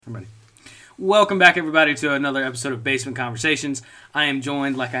I'm ready. Welcome back, everybody, to another episode of Basement Conversations. I am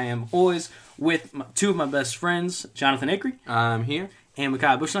joined, like I am always, with two of my best friends, Jonathan Acree. I'm here. And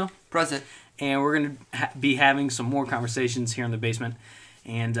Micaiah Bushnell. Present. And we're going to be having some more conversations here in the basement.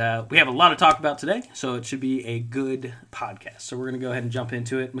 And we have a lot to talk about today, so it should be a good podcast. So we're going to go ahead and jump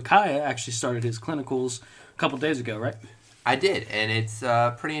into it. Micaiah actually started his clinicals a couple days ago, right? I did, and it's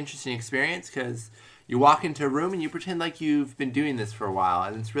a pretty interesting experience because you walk into a room and you pretend like you've been doing this for a while,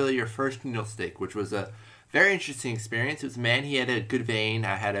 and it's really your first needle stick, which was a very interesting experience. It was a man, he had a good vein.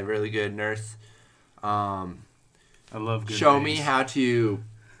 I had a really good nurse. I love good show veins. me how to...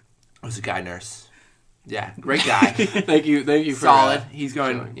 It was a guy nurse. Yeah, great guy. Thank you for solid. He's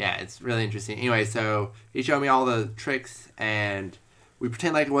going. showing. Yeah, it's really interesting. Anyway, so he showed me all the tricks, and we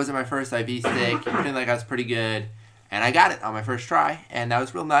pretend like it wasn't my first IV stick. We pretend like I was pretty good, and I got it on my first try, and that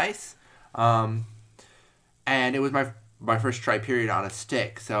was real nice. And it was my first try period on a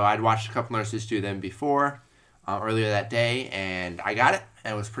stick. So I'd watched a couple nurses do them before, earlier that day, and I got it.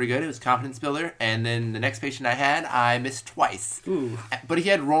 And it was pretty good. It was a confidence builder. And then the next patient I had, I missed twice. Ooh. But he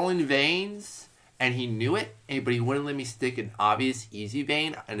had rolling veins. And he knew it, but he wouldn't let me stick an obvious easy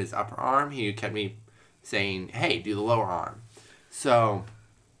vein in his upper arm. He kept me saying, hey, do the lower arm. So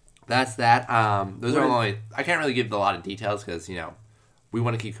that's that. Those are only... I can't really give a lot of details because, we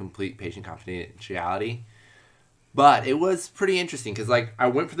want to keep complete patient confidentiality. But it was pretty interesting because, I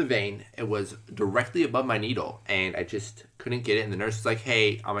went for the vein. It was directly above my needle, and I just couldn't get it. And the nurse was like,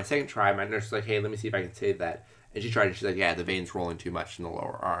 hey, on my second try, my nurse was like, hey, let me see if I can save that. And she tried, and she's like, yeah, the vein's rolling too much in the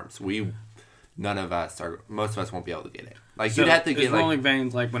lower arm. So most of us won't be able to get it. So you'd have to get rolling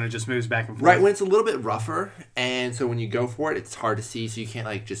veins when it just moves back and forth. Right, when it's a little bit rougher, and so when you go for it, it's hard to see, so you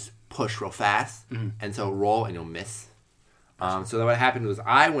can't just push real fast, and so roll and you'll miss. So what happened was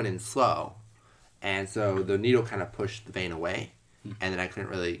I went in slow, and so the needle kind of pushed the vein away, and then I couldn't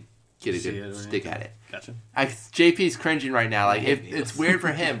really get a good stick at it. Gotcha. JP's cringing right now, it's weird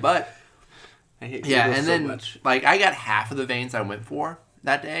for him, but I hate yeah, needles and so then much. I got half of the veins I went for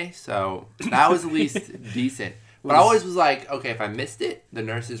that day, so that was at least decent. But I always was like, okay, if I missed it, the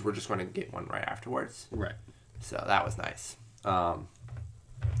nurses were just going to get one right afterwards. Right. So that was nice. Awesome.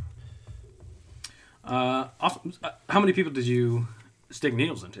 How many people did you stick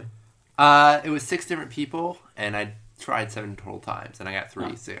needles into? It was 6 different people, and I tried 7 total times, and I got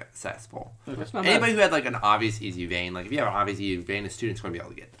 3 successful. That's not Anybody bad. who had an obvious easy vein, if you have an obvious easy vein, a student's going to be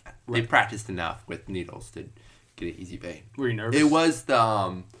able to get that. Right. They practiced enough with needles to get an easy vein. Were you nervous? It was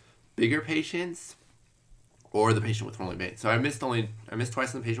the bigger patients or the patient with rolling veins. So I missed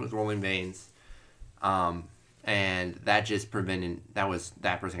twice on the patient with rolling veins, and that just prevented. That was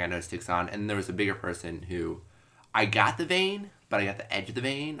that person got no sticks on, and there was a bigger person who I got the vein, but I got the edge of the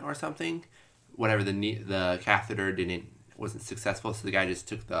vein or something. Whatever the catheter wasn't successful, so the guy just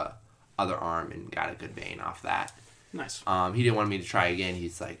took the other arm and got a good vein off that. Nice. He didn't want me to try again.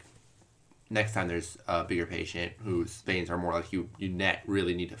 He's like, next time there's a bigger patient whose veins are more you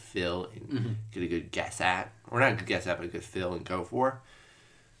really need to fill and get a good guess at. Or not a good guess at, but a good fill and go for.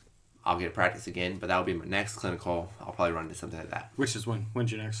 I'll get to practice again, but that'll be my next clinical. I'll probably run into something like that. Which is when? When's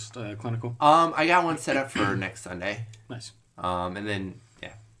your next clinical? I got one set up for next Sunday. Nice. And then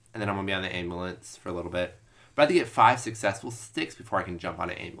I'm going to be on the ambulance for a little bit. But I have to get 5 successful sticks before I can jump on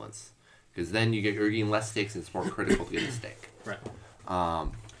an ambulance. Because then you're getting less sticks and it's more critical to get a stick. Right.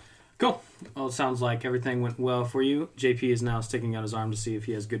 Cool. Well, it sounds like everything went well for you. JP is now sticking out his arm to see if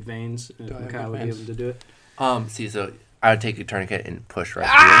he has good veins. And if Micaiah would be able to do it. So I would take a tourniquet and push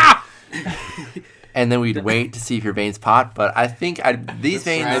right here. And then we'd wait to see if your veins pop. But I think these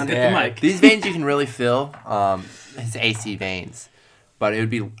veins, Right there. these veins you can really feel. It's AC veins. But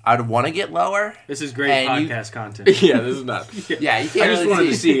I'd want to get lower. This is great And podcast content. Yeah, this is not. Yeah, you can't I just really wanted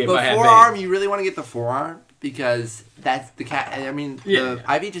to see if But I had forearm, veins. you really want to get the forearm because that's the the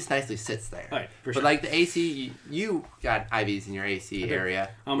IV just nicely sits there. Right, for But sure. the AC, you got IVs in your AC area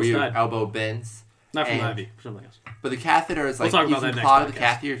Almost where your died. elbow bends. Not from And- IV, for something else. But the catheter is We'll talk you about can that clog next the podcast.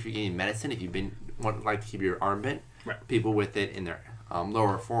 catheter if you're getting medicine. If you've want to keep your arm bent, Right. people with it in their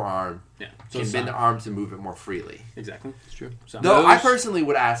lower forearm Yeah. can it's bend not- their arms and move it more freely. Exactly. It's true. So, Though I personally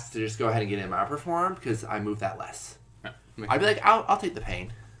would ask to just go ahead and get in my upper forearm because I move that less. Right. I'd be like, I'll take the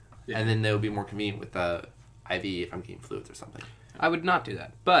pain, Yeah. and then it would be more convenient with the IV if I'm getting fluids or something. I would not do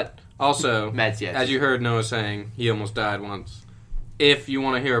that. But also, Meds, yes. as you heard Noah saying, he almost died once. If you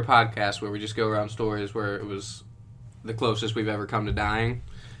want to hear a podcast where we just go around stories where it was the closest we've ever come to dying,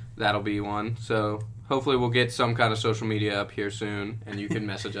 that'll be one. So hopefully we'll get some kind of social media up here soon, and you can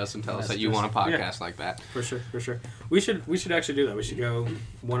message us and tell us that you want a podcast like that. For sure, for sure. We should actually do that. We should go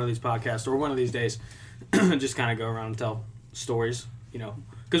one of these podcasts or one of these days, just kind of go around and tell stories.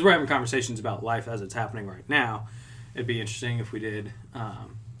 because we're having conversations about life as it's happening right now. It'd be interesting if we did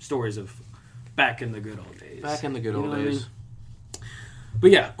stories of back in the good old days. Back in the good You know old what I days. mean?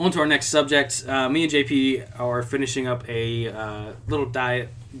 But yeah, on to our next subject. Me and JP are finishing up a little diet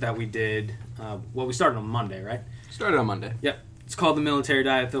that we did. We started on Monday, right? Started on Monday. Yep. It's called the military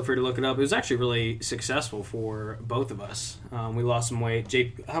diet. Feel free to look it up. It was actually really successful for both of us. We lost some weight.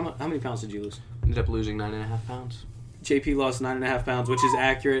 JP, how many pounds did you lose? Ended up losing 9.5 pounds. JP lost 9.5 pounds, which is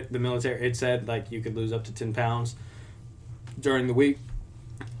accurate. The military, it said like you could lose up to 10 pounds during the week.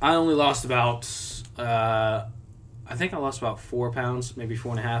 I only lost about, I think I lost about 4 pounds, maybe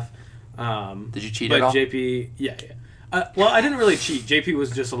 4.5. Did you cheat but at all? JP, yeah. Well, I didn't really cheat. JP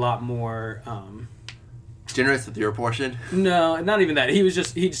was just a lot more. Generous with your portion? No, not even that. He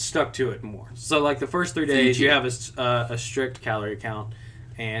just stuck to it more. So like the first 3 days, you have a strict calorie count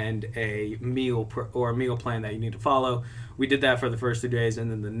and a meal meal plan that you need to follow. We did that for the first 3 days, and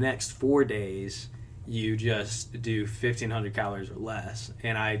then the next 4 days you just do 1,500 calories or less.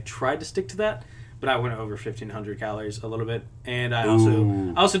 And I tried to stick to that, but I went over 1,500 calories a little bit. And I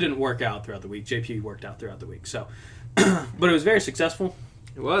also didn't work out throughout the week. JP worked out throughout the week, so but it was very successful.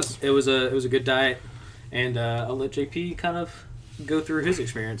 It was. It was a good diet. And I'll let JP kind of go through his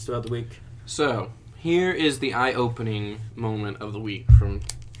experience throughout the week. So, here is the eye-opening moment of the week from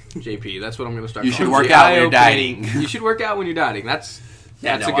JP. That's what I'm going to start You should calling it. work The out when you're eye-opening- dieting. You should work out when you're dieting. That's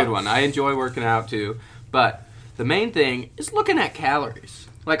Yeah, a good one. I enjoy working out, too. But the main thing is looking at calories.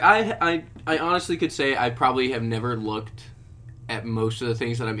 Like, I honestly could say I probably have never looked at most of the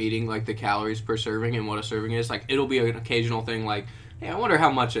things that I'm eating, like the calories per serving and what a serving is. Like, it'll be an occasional thing like, hey, I wonder how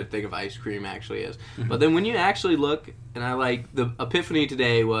much a thing of ice cream actually is. Mm-hmm. But then when you actually look, and the epiphany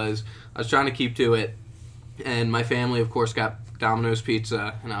today was, I was trying to keep to it, and my family, of course, got Domino's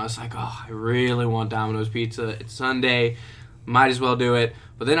Pizza, and I was like, oh, I really want Domino's Pizza. It's Sunday, might as well do it.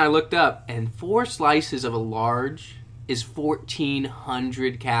 But then I looked up, and 4 slices of a large is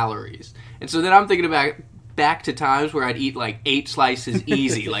 1,400 calories. And so then I'm thinking about back to times where I'd eat like 8 slices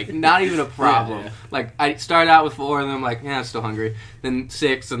easy, like not even a problem. Yeah. Like I start out with 4 and then I'm like, yeah, I'm still hungry. Then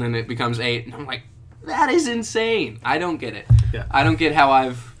 6 and then it becomes 8 and I'm like, that is insane. I don't get it. Yeah. I don't get how I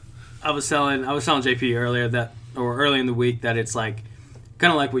was telling JP early in the week that it's like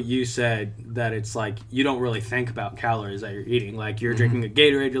kind of like what you said, that it's like you don't really think about calories that you're eating. Like you're drinking a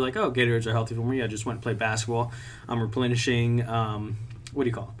Gatorade, you're like, oh, Gatorades are healthy for me. I just went and played basketball. I'm replenishing what do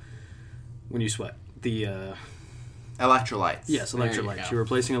you call them when you sweat? The electrolytes. yes, There you electrolytes. go. You're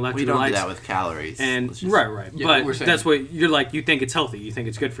replacing electrolytes. We don't do that with calories. And Let's just- right. Yeah, But we're saying- that's what you're like. You think it's healthy. You think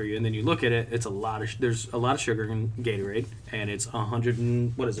it's good for you, and then you look at it. It's there's a lot of sugar in Gatorade, and it's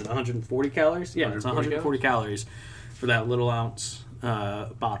 140 calories. Yeah, it's 140 calories for that little ounce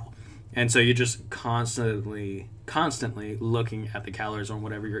bottle. And so you're just constantly looking at the calories on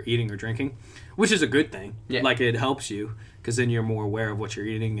whatever you're eating or drinking, which is a good thing. Yeah. Like it helps you because then you're more aware of what you're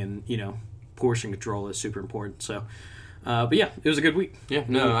eating, and portion control is super important. So, but yeah, it was a good week. Yeah,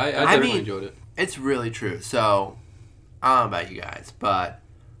 no, I I definitely mean, enjoyed it. It's really true. So, I don't know about you guys, but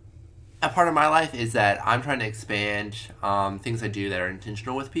a part of my life is that I'm trying to expand things I do that are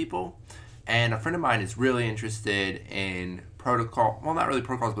intentional with people. And a friend of mine is really interested in not really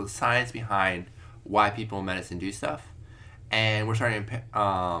protocols, but the science behind why people in medicine do stuff. And we're starting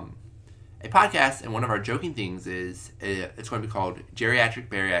a podcast, and one of our joking things is it's going to be called Geriatric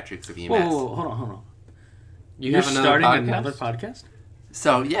Bariatrics of EMS. Whoa, hold on. You're starting another podcast?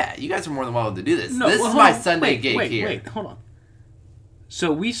 So, yeah, you guys are more than welcome to do this. No, this well, is hold my on. Sunday gig here. Wait, hold on.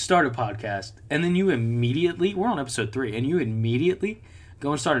 So we start a podcast, and then we're on episode 3, and you immediately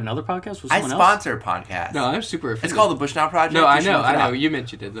go and start another podcast with I someone sponsor a podcast. No, I'm super offended. It's called the Bushnell Project. No, I You should know. look it up. You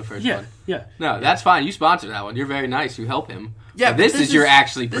mentioned it in the first else? one. Yeah. No, that's fine. You sponsor that one. You're very nice. You help him. Yeah, But but this is you're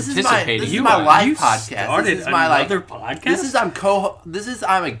actually participating. This is You my are. live You podcast. started This is my another podcast?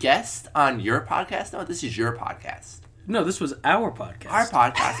 I'm a guest on your podcast. No, this is your podcast. No, this was our podcast. Our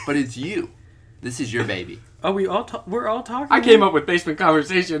podcast, but it's you. This is your baby. Oh, we're all talking. I came up with basement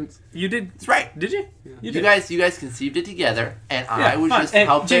conversations. You did? That's right. Did you? You guys conceived it together, and I was fine. just And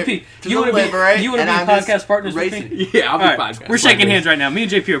helping JP, to you wanna deliver it. you wanna and be I'm podcast just partners with racing me? it. Yeah, I'll be All right, podcast. we're shaking partners. hands right now. Me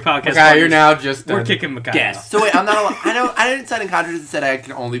and JP are podcast Okay, partners. you're now just We're kicking Makai guest. out. So wait, I'm not allowed. I didn't sign a contract that said I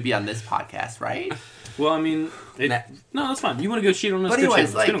can only be on this podcast, right? Well, I mean, no, that's fine. You want to go cheat on us? But go cheat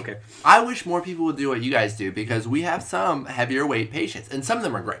anyways, on us. We don't care. I wish more people would do what you guys do, because we have some heavier weight patients, and some of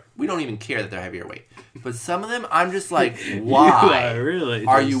them are great. We don't even care that they're heavier weight, but some of them, I'm just like, why really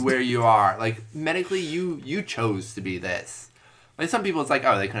are you where you are? Like medically, you chose to be this. Like some people, it's like,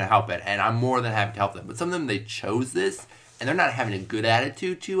 oh, they couldn't help it, and I'm more than happy to help them. But some of them, they chose this, and they're not having a good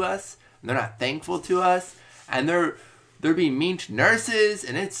attitude to us, and they're not thankful to us, and they're they're being mean to nurses,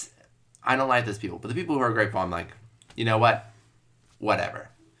 and I don't like those people. But the people who are grateful, I'm like, you know what? Whatever.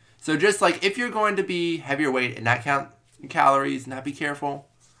 So just like, if you're going to be heavier weight and not count calories, not be careful,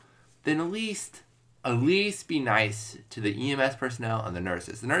 then at least be nice to the EMS personnel and the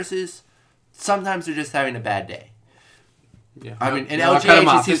nurses. The nurses, sometimes they're just having a bad day. Yeah. I mean, and I'll cut him LGH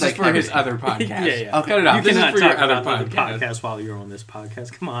off. seems This like is for his everything. other podcast. Yeah. Okay. Cut it out. You This is cannot for talk your other about other podcast. podcasts while you're on this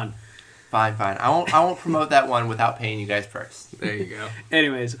podcast. Come on. Fine. I won't promote that one without paying you guys first. There you go.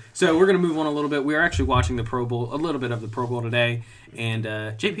 Anyways, so we're going to move on a little bit. We are actually watching the Pro Bowl, a little bit of the Pro Bowl today, and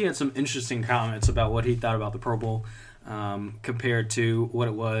JP had some interesting comments about what he thought about the Pro Bowl compared to what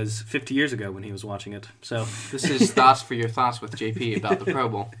it was 50 years ago when he was watching it. So This is Thoughts for Your Thoughts with JP about the Pro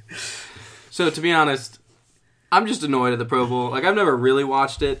Bowl. So, to be honest, I'm just annoyed at the Pro Bowl. Like, I've never really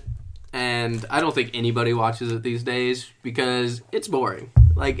watched it, and I don't think anybody watches it these days because it's boring.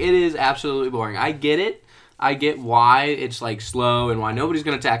 Like, it is absolutely boring. I get it. I get why it's, like, slow and why nobody's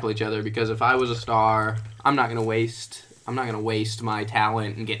going to tackle each other, because if I was a star, I'm not going to waste my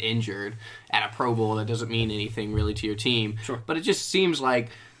talent and get injured at a Pro Bowl that doesn't mean anything really to your team. Sure. But it just seems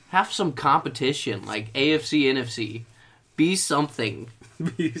like have some competition, like AFC, NFC. Be something.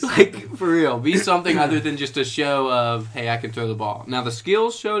 Like, for real. Be something other than just a show of, hey, I can throw the ball. Now, the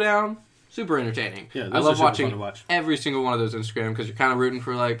skills showdown, super entertaining. Yeah, those I are love super fun to watching watch. every single one of those Instagram because you're kind of rooting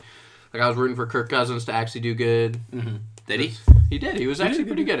for, like I was rooting for Kirk Cousins to actually do good. Mm-hmm. Did he? He did. He was He actually did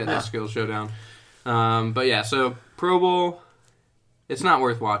pretty good at that skills showdown. But yeah, so Pro Bowl, it's not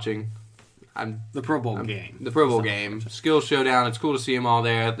worth watching. the Pro Bowl game. The Pro Bowl game, skills showdown. It's cool to see them all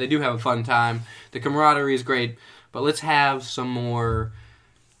there. They do have a fun time. The camaraderie is great, but let's have some more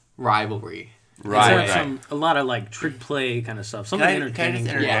rivalry. Let's have a lot of like trick play kind of stuff. Something Can I entertaining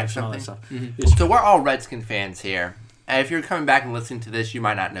just to interject watch and all that something? stuff. So we're all Redskins fans here. And if you're coming back and listening to this, you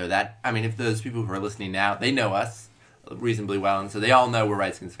might not know that. I mean, if those people who are listening now, they know us reasonably well, and so they all know we're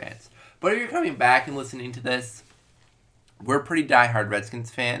Redskins fans. But if you're coming back and listening to this, we're pretty diehard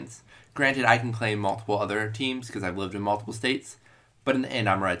Redskins fans. Granted, I can claim multiple other teams because I've lived in multiple states, but in the end,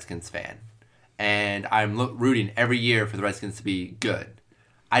 I'm a Redskins fan. And I'm rooting every year for the Redskins to be good.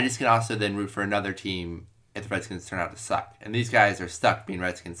 I just can also then root for another team if the Redskins turn out to suck. And these guys are stuck being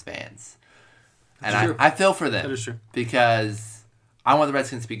Redskins fans. And I feel for them. That is true. Because I want the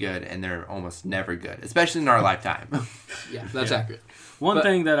Redskins to be good, and they're almost never good, especially in our lifetime. Yeah, that's accurate. One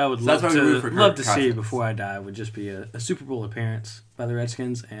thing that I would love that's why we root for to Kirk see Cousins. before I die would just be a Super Bowl appearance by the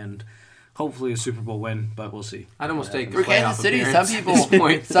Redskins and hopefully a Super Bowl win, but we'll see. I'd almost take the For Kansas playoff City, appearance at this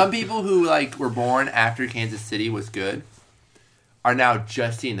point. some people who like were born after Kansas City was good are now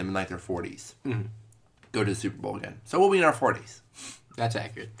just seeing them in like their 40s go to the Super Bowl again. So we'll be in our 40s. That's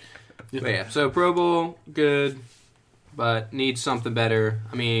accurate. Yeah. But yeah, so Pro Bowl, good, but needs something better.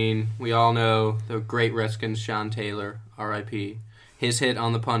 I mean, we all know the great Redskins, Sean Taylor, R.I.P., his hit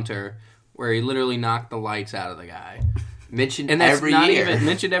on the punter, where he literally knocked the lights out of the guy. Mentioned And that's every not year. even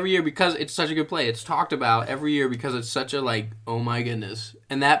mentioned every year because it's such a good play. It's talked about every year because it's such a, like, oh my goodness.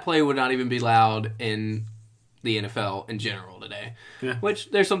 And that play would not even be loud in the NFL in general today. Yeah.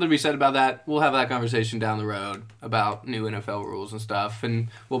 Which, there's something to be said about that. We'll have that conversation down the road about new NFL rules and stuff. And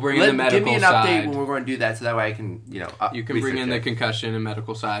we'll bring in the medical Give me an side. update when we're going to do that so that way I can, You can bring in the concussion and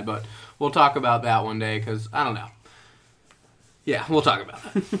medical side, but we'll talk about that one day because I don't know. Yeah, we'll talk about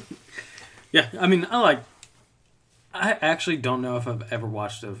that. Yeah, I mean, I actually don't know if I've ever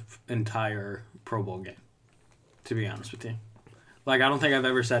watched an entire Pro Bowl game, to be honest with you. Like, I don't think I've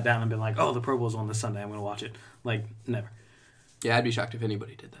ever sat down and been like, oh, the Pro Bowl's on this Sunday, I'm going to watch it. Like, never. Yeah, I'd be shocked if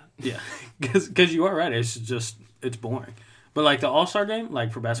anybody did that. Yeah, because you are right. It's boring. But, like, the All-Star game,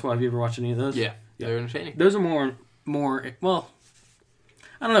 like, for basketball, have you ever watched any of those? Yeah, they're entertaining. Those are more, well,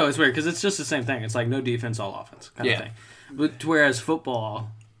 I don't know. It's weird because it's just the same thing. It's like no defense, all offense kind of thing. But whereas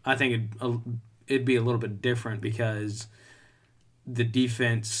football, I think it'd be a little bit different because the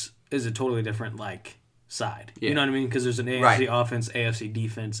defense is a totally different, like, side. Yeah. You know what I mean? Because there's an AFC offense, AFC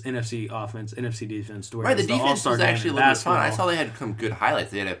defense, NFC offense, NFC defense. Right, the defense All-Star was game actually a in little bit fun. I basketball- saw they had some good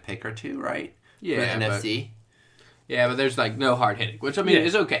highlights. They had a pick or two, right? Yeah, For the NFC. Yeah, but there's, like, no hard hitting, which, I mean, Yeah.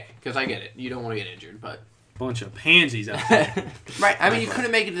 is okay because I get it. You don't want to get injured, but... Bunch of pansies out there. Right, I mean, you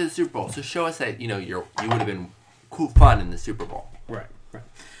couldn't make it to the Super Bowl, so show us that, you would have been cool fun in the Super Bowl. Right.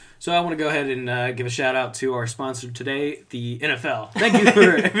 So I want to go ahead and give a shout out to our sponsor today, the NFL. Thank you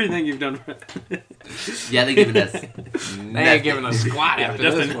for everything you've done for Yeah, they're giving us They ain't giving us squat after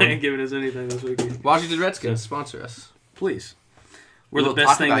this Definitely one. ain't giving us anything this week. Washington Redskins, sponsor us. Please. We're We'll the best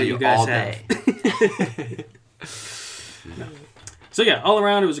talk thing about that you guys all have. day. So yeah, all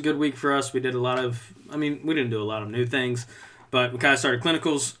around it was a good week for us. We did we didn't do a lot of new things, But we kind of started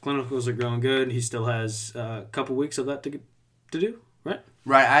clinicals. Clinicals are going good. He still has a couple weeks of that to do, right?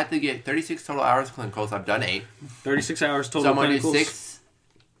 Right, I have to get 36 total hours of clinicals. I've done 8. 36 hours total So I'm going to clinicals. do 6.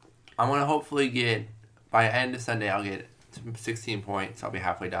 I'm going to hopefully get, by end of Sunday, I'll get 16 points. I'll be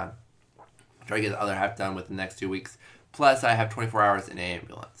halfway done. Try to get the other half done within the next 2 weeks. Plus, I have 24 hours in an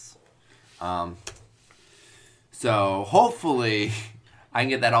ambulance. So hopefully I can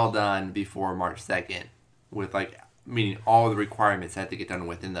get that all done before March 2nd with meaning all the requirements have to get done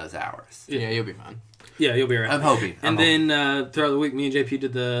within those hours. Yeah, you'll be fine. Yeah, you'll be all right. I'm hoping. Then throughout the week, me and JP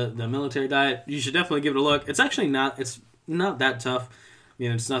did the military diet. You should definitely give it a look. It's actually not that tough.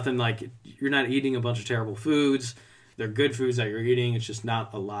 It's nothing like you're not eating a bunch of terrible foods. They're good foods that you're eating. It's just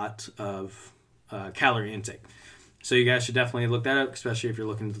not a lot of calorie intake. So you guys should definitely look that up, especially if you're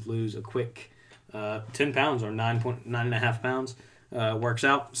looking to lose a quick 10 pounds or 9.5 pounds. Works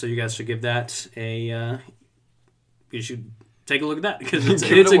out. So you guys should give that you should take a look at that because it's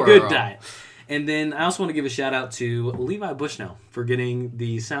a good diet. And then I also want to give a shout out to Levi Bushnell for getting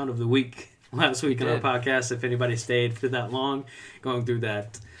the sound of the week last week on our podcast. If anybody stayed for that long, going through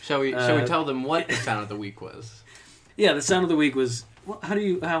that. Shall we tell them what the sound of the week was? Yeah, the sound of the week was.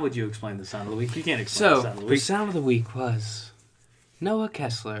 How would you explain the sound of the week? You can't explain the sound of the week. The sound of the week was Noah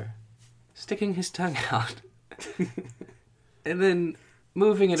Kessler sticking his tongue out and then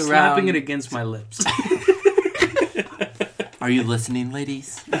moving it around, slapping it against my lips. Are you listening,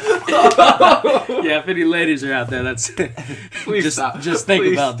 ladies? Yeah, if any ladies are out there, that's Please stop. Just think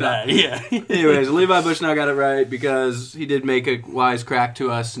Please about stop. that. Yeah. Anyways, Levi Bushnell got it right because he did make a wise crack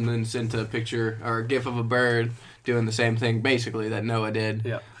to us and then sent a picture or a gif of a bird doing the same thing, basically, that Noah did.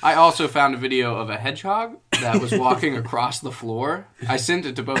 Yeah. I also found a video of a hedgehog that was walking across the floor. I sent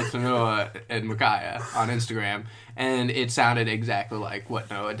it to both Noah and Micaiah on Instagram, and it sounded exactly like what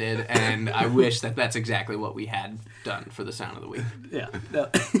Noah did, and I wish that that's exactly what we had done for the sound of the week. Yeah. No.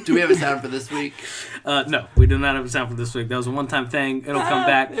 Do we have a sound for this week? No, we do not have a sound for this week. That was a one-time thing. It'll come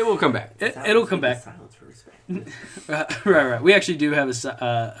back. It will come back. It'll come back. Silence for respect. Right. We actually do have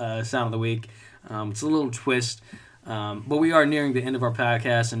a sound of the week. It's a little twist, but we are nearing the end of our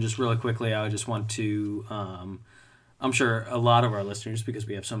podcast, and just really quickly, I just want to, I'm sure a lot of our listeners, because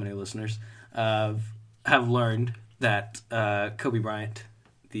we have so many listeners, have learned that Kobe Bryant,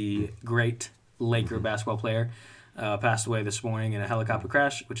 the great Laker basketball player, passed away this morning in a helicopter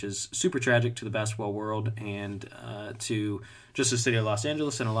crash, which is super tragic to the basketball world and to just the city of Los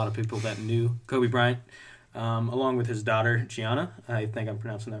Angeles and a lot of people that knew Kobe Bryant, along with his daughter, Gianna. I think I'm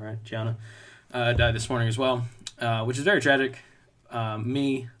pronouncing that right, Gianna. Died this morning as well, which is very tragic.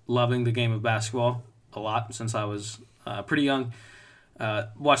 Me loving the game of basketball a lot since I was pretty young.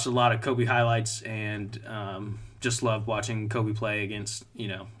 Watched a lot of Kobe highlights and just loved watching Kobe play against,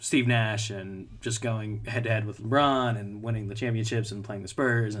 Steve Nash and just going head-to-head with LeBron and winning the championships and playing the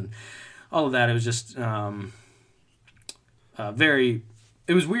Spurs and all of that. It was just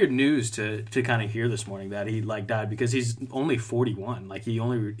it was weird news to kind of hear this morning that he died because he's only 41.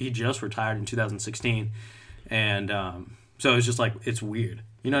 He just retired in 2016, and so it's just it's weird.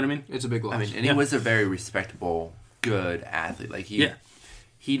 You know what I mean? It's a big loss. He was a very respectable, good athlete. He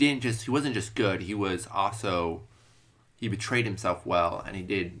wasn't just good. He was also, he betrayed himself well, and he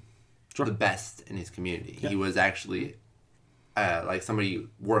did the best in his community. Yeah. He was actually somebody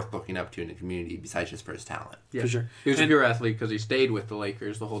worth looking up to in the community besides just for his talent. Yeah, for sure. He was a pure athlete because he stayed with the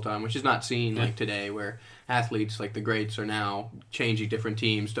Lakers the whole time, which is not seen today, where athletes like the greats are now changing different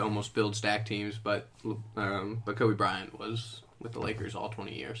teams to almost build stack teams. But Kobe Bryant was with the Lakers all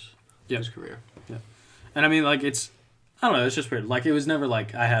 20 years of his career. Yeah, and I mean, it's, I don't know, it's just weird. It was never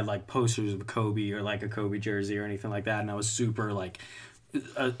I had posters of Kobe or a Kobe jersey or anything like that, and I was super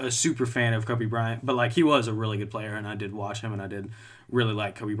a super fan of Kobe Bryant, but he was a really good player, and I did watch him, and I did really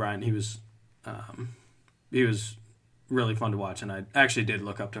like Kobe Bryant. He was really fun to watch, and I actually did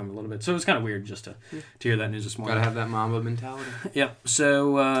look up to him a little bit. So it was kind of weird just to hear that news this morning. Gotta have that Mamba mentality. Yeah.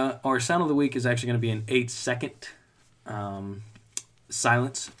 So our sound of the week is actually going to be an 8-second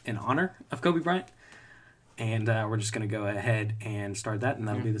silence in honor of Kobe Bryant, and we're just going to go ahead and start that, and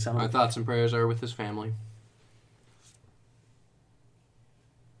that'll be the sound of the week. Our thoughts and prayers are with his family.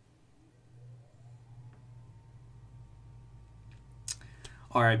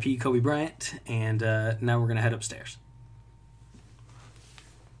 R.I.P. Kobe Bryant, and now we're going to head upstairs.